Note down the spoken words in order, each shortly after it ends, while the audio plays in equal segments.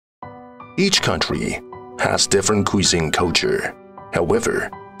Each country has different cuisine culture.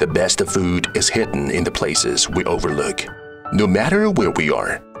 However, the best food is hidden in the places we overlook. No matter where we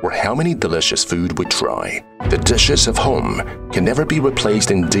are or how many delicious food we try, the dishes of home can never be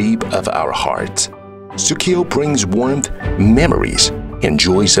replaced in deep of our hearts. SUKIO brings warmth, memories, and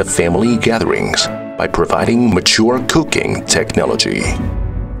joys of family gatherings by providing mature cooking technology.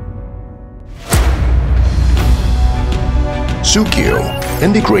 SUKIO,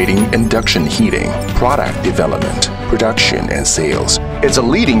 integrating induction heating, product development, production and sales. It's a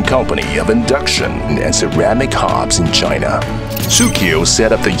leading company of induction and ceramic hobs in China. SUKIO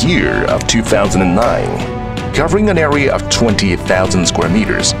set up the year of 2009, covering an area of 20,000 square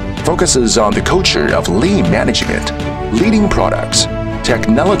meters, focuses on the culture of lean management, leading products,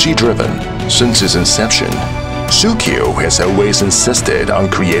 technology-driven. Since its inception, SUKIO has always insisted on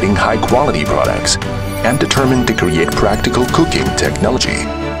creating high-quality products and determined to create practical cooking technology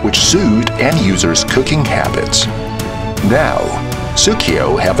which suit end users' cooking habits. Now,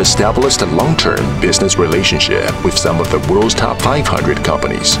 SUKIO have established a long-term business relationship with some of the world's top 500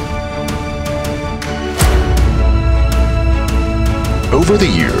 companies. Over the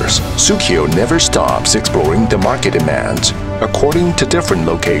years, SUKIO never stops exploring the market demands according to different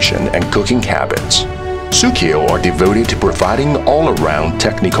location and cooking habits. SUKIO are devoted to providing all-around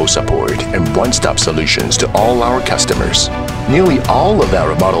technical support and one-stop solutions to all our customers. Nearly all of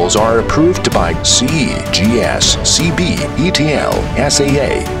our models are approved by CE, GS, CB, ETL,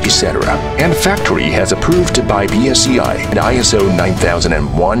 SAA, etc. and factory has approved by BSCI and ISO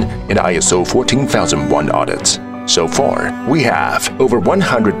 9001 and ISO 14001 audits. So far, we have over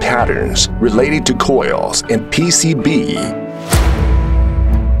 100 patterns related to coils and PCB.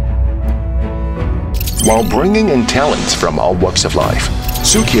 While bringing in talents from all walks of life,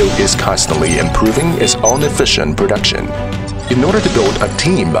 SUKIO is constantly improving its own efficient production. In order to build a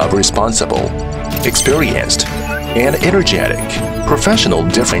team of responsible, experienced, and energetic, professional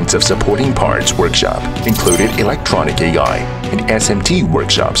difference of supporting parts workshop included electronic AI and SMT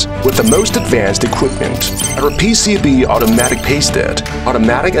workshops with the most advanced equipment, our PCB automatic pasted,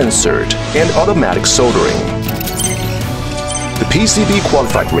 automatic insert, and automatic soldering. The PCB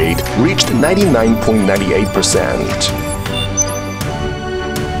qualified rate reached 99.98%.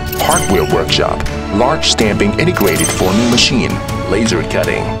 Hardware workshop, large stamping integrated forming machine, laser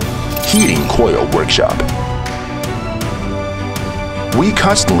cutting, heating coil workshop. We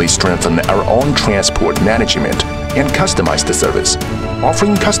constantly strengthen our own transport management and customize the service,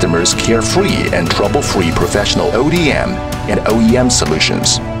 offering customers carefree and trouble-free professional ODM and OEM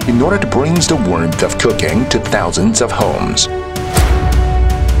solutions in order to bring the warmth of cooking to thousands of homes.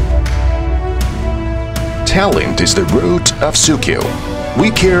 Talent is the root of SUKIO.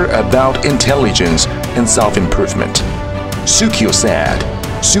 We care about intelligence and self-improvement. SUKIO said,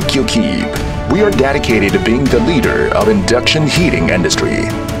 SUKIO keep. We are dedicated to being the leader of induction heating industry,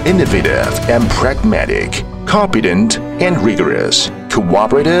 innovative and pragmatic, competent and rigorous,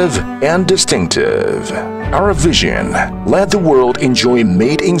 cooperative and distinctive. Our vision: let the world enjoy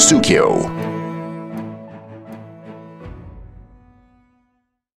made in SUKIO.